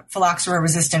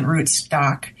phylloxera-resistant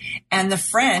rootstock, and the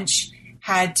French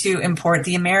had to import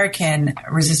the American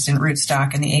resistant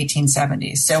rootstock in the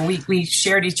 1870s. So we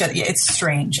shared each other. It's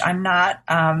strange. I'm not...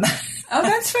 Oh,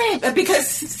 that's right.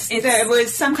 Because there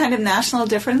was some kind of national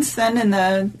difference then in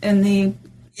the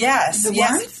yes, the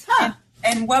yes. wines? Huh.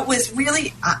 And what was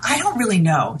really, I don't really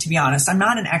know, to be honest. I'm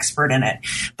not an expert in it.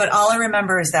 But all I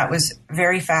remember is that was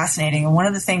very fascinating. And one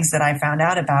of the things that I found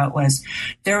out about was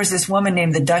there was this woman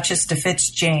named the Duchess de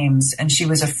Fitzjames, and she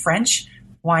was a French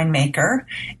winemaker,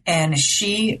 and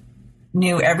she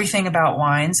knew everything about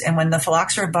wines. And when the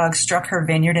phylloxera bug struck her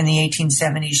vineyard in the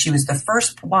 1870s, she was the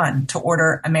first one to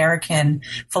order American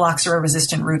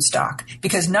phylloxera-resistant rootstock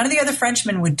because none of the other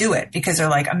Frenchmen would do it because they're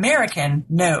like, American?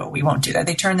 No, we won't do that.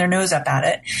 They turn their nose up at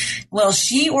it. Well,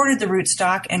 she ordered the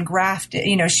rootstock and grafted,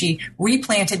 she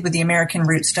replanted with the American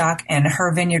rootstock, and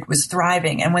her vineyard was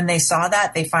thriving. And when they saw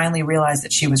that, they finally realized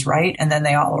that she was right, and then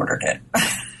they all ordered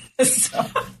it. So...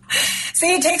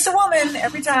 See, it takes a woman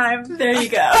every time. There you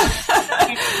go.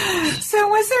 So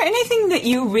was there anything that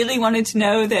you really wanted to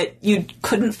know that you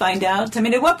couldn't find out? I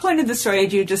mean, at what point in the story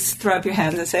did you just throw up your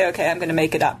hands and say, okay, I'm going to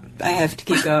make it up. I have to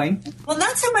keep going? Well,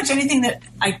 not so much anything that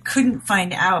I couldn't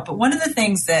find out, but one of the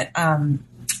things that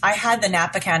I had the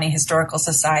Napa County Historical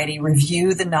Society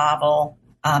review the novel,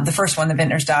 the first one, The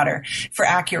Vintner's Daughter, for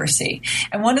accuracy.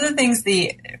 And one of the things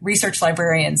the research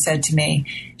librarian said to me,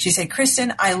 she said,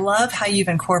 Kristen, I love how you've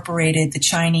incorporated the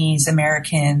Chinese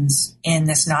Americans in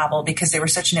this novel because they were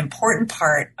such an important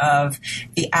part of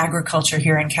the agriculture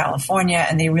here in California,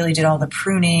 and they really did all the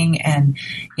pruning and,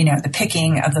 the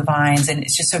picking of the vines, and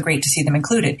it's just so great to see them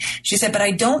included. She said, but I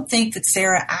don't think that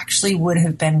Sarah actually would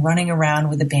have been running around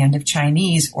with a band of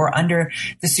Chinese or under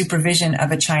the supervision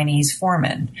of a Chinese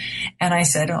foreman. And I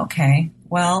said, okay,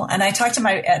 well, and I talked to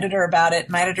my editor about it.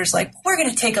 My editor's like, we're going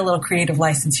to take a little creative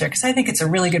license here because I think it's a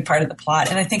really good part of the plot.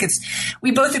 And I think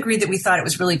we both agreed that we thought it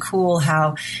was really cool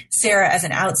how Sarah, as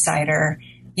an outsider,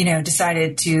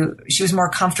 decided she was more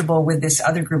comfortable with this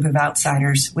other group of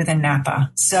outsiders within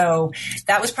Napa. So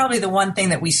that was probably the one thing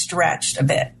that we stretched a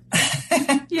bit.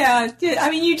 Yeah. I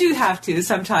mean, you do have to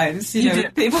sometimes,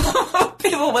 people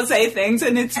will say things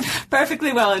and it's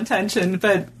perfectly well intentioned,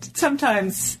 but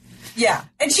sometimes. Yeah.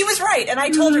 And she was right. And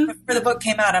I told her before the book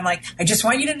came out, I'm like, I just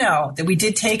want you to know that we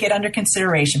did take it under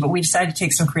consideration, but we decided to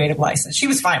take some creative license. She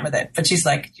was fine with it, but she's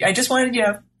like, I just wanted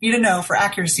you to know for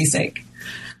accuracy's sake.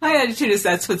 My attitude is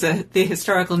that's what the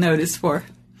historical note is for.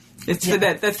 It's for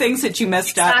the things that you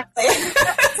messed up.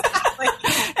 Exactly.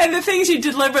 And the things you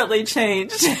deliberately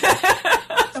changed.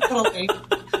 Totally.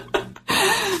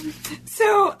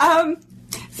 So,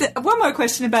 one more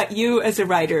question about you as a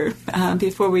writer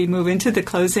before we move into the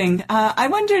closing. I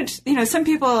wondered, some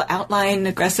people outline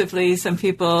aggressively, some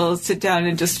people sit down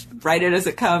and just write it as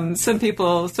it comes, some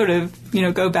people sort of,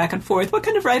 go back and forth. What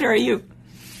kind of writer are you?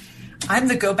 I'm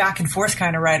the go back and forth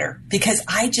kind of writer because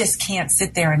I just can't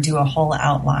sit there and do a whole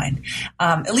outline,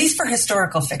 at least for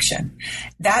historical fiction.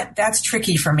 That's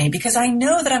tricky for me because I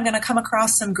know that I'm going to come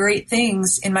across some great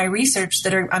things in my research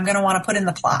that I'm going to want to put in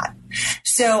the plot.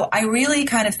 So I really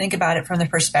kind of think about it from the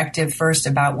perspective first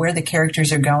about where the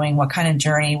characters are going, what kind of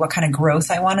journey, what kind of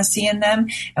growth I want to see in them,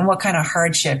 and what kind of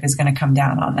hardship is going to come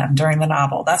down on them during the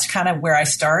novel. That's kind of where I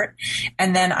start.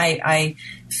 And then I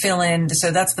fill in,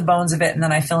 so that's the bones of it, and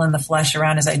then I fill in the flesh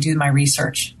around as I do my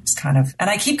research. It's kind of, and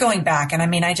I keep going back, and I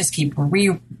mean, I just keep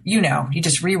you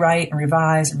just rewrite and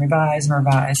revise and revise and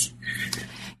revise.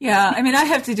 Yeah, I mean, I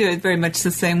have to do it very much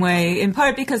the same way, in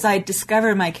part because I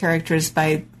discover my characters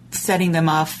by setting them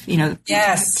off,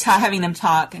 Yes. having them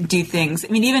talk and do things. I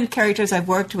mean, even characters I've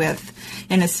worked with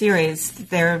in a series,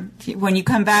 when you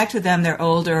come back to them, they're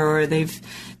older or they've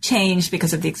changed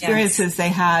because of the experiences they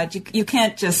had. You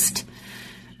can't just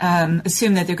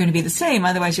assume that they're going to be the same.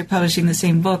 Otherwise, you're publishing the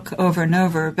same book over and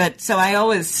over. But so I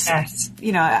always, so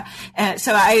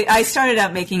I started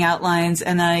out making outlines,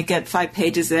 and then I get 5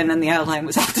 pages in, and the outline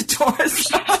was out the door.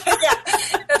 So. Yeah,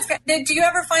 that's good. Now, do you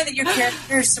ever find that your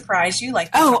characters surprise you?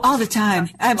 All the time,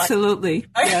 absolutely.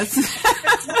 Yes,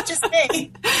 it's not just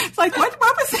me. It's like, what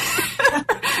was that?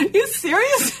 Are you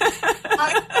serious?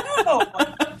 I know.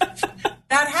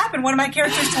 That happened. One of my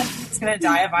characters told me he's going to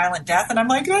die a violent death, and I'm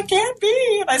like, that can't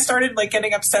be. And I started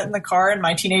getting upset in the car, and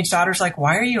my teenage daughter's like,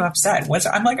 why are you upset?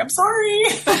 I'm like, I'm sorry.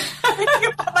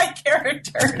 Thinking about my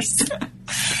characters.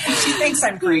 She thinks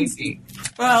I'm crazy.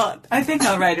 Well, I think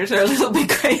all writers are a little bit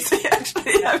crazy,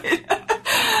 actually.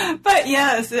 But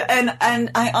yes, and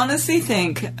I honestly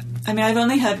think, I've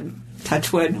only had,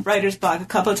 touch wood, writer's block a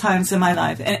couple of times in my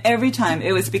life, and every time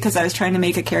it was because I was trying to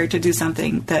make a character do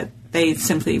something that they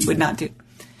simply would not do.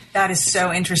 That is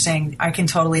so interesting. I can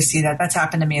totally see that. That's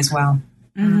happened to me as well.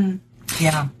 Mm-hmm.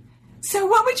 Yeah. So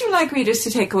what would you like readers to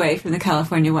take away from The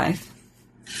California Wife?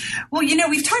 Well,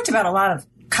 we've talked about a lot of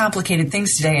complicated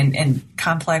things today and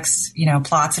complex,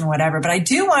 plots and whatever, but I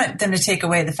do want them to take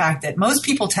away the fact that most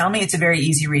people tell me it's a very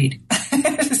easy read.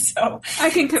 So I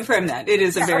can confirm that. It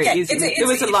is a very easy read. It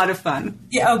was a lot of fun.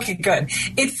 Yeah, okay, good.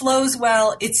 It flows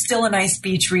well. It's still a nice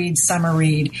beach read, summer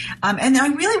read. And I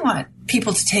really want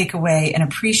people to take away an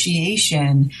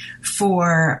appreciation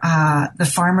for the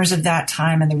farmers of that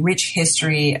time and the rich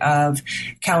history of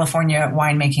California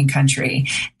winemaking country.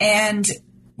 And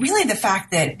really the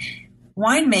fact that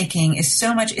winemaking is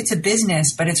so much, it's a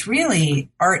business, but it's really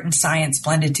art and science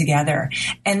blended together.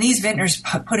 And these vintners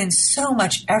put in so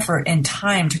much effort and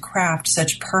time to craft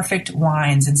such perfect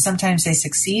wines. And sometimes they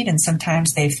succeed and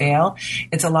sometimes they fail.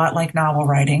 It's a lot like novel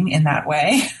writing in that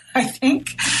way, I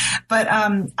think. But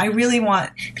I really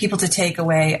want people to take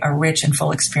away a rich and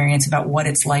full experience about what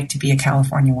it's like to be a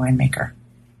California winemaker.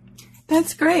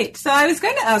 That's great. So I was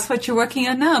going to ask what you're working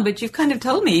on now, but you've kind of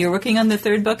told me you're working on the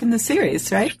 3rd book in the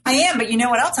series, right? I am, but you know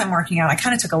what else I'm working on? I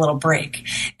kind of took a little break.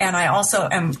 And I also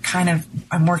I'm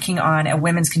working on a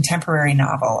women's contemporary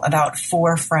novel about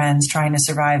 4 friends trying to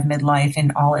survive midlife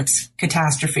in all its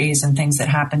catastrophes and things that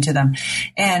happen to them.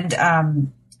 And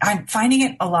I'm finding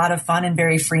it a lot of fun and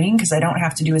very freeing because I don't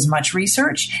have to do as much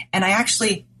research. And I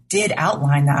actually did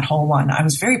outline that whole one. I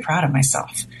was very proud of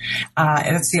myself.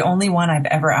 It's the only one I've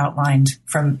ever outlined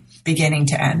from beginning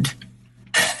to end.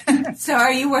 So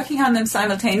are you working on them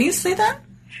simultaneously then?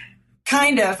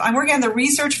 Kind of. I'm working on the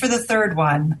research for the 3rd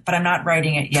one, but I'm not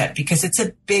writing it yet because it's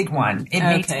a big one. It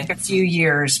may take a few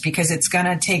years because it's going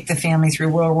to take the family through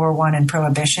World War I and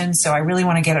Prohibition. So I really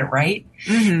want to get it right.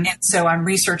 Mm-hmm. And so I'm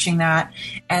researching that.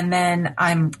 And then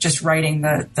I'm just writing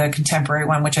the contemporary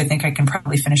one, which I think I can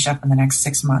probably finish up in the next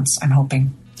 6 months, I'm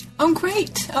hoping. Oh,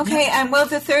 great. Okay. Yeah. And will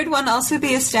the 3rd one also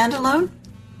be a standalone?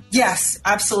 Yes,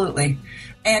 absolutely.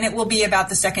 And it will be about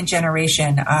the 2nd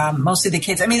generation, mostly the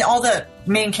kids. All the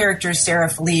main characters, Sarah,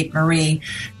 Philippe, Marie,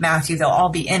 Matthew, they'll all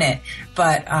be in it.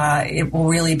 But it will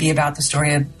really be about the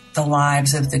story of the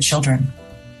lives of the children.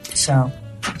 So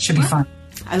it should be fun.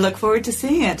 I look forward to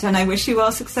seeing it, and I wish you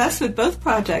all success with both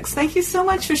projects. Thank you so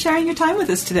much for sharing your time with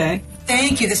us today.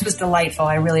 Thank you. This was delightful.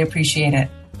 I really appreciate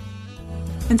it.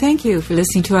 And thank you for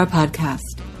listening to our podcast.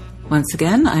 Once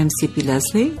again, I'm C.P.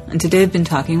 Leslie, and today I've been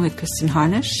talking with Kristin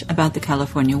Harnisch about The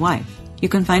California Wife. You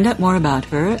can find out more about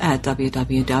her at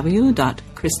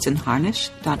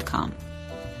www.kristinharnisch.com.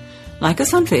 Like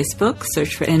us on Facebook,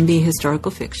 search for NB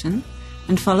Historical Fiction,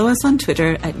 and follow us on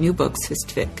Twitter at New Books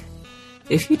Histfic.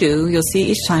 If you do, you'll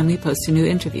see each time we post a new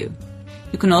interview.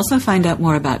 You can also find out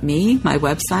more about me, my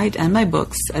website, and my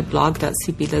books at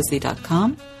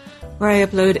blog.cpleslie.com, where I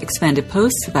upload expanded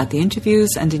posts about the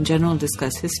interviews and in general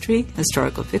discuss history,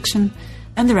 historical fiction,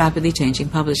 and the rapidly changing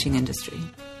publishing industry.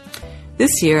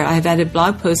 This year, I've added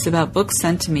blog posts about books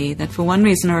sent to me that for one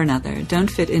reason or another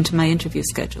don't fit into my interview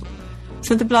schedule.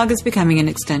 So the blog is becoming an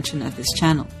extension of this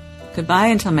channel. Goodbye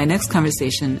until my next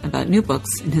conversation about new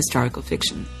books in historical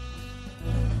fiction.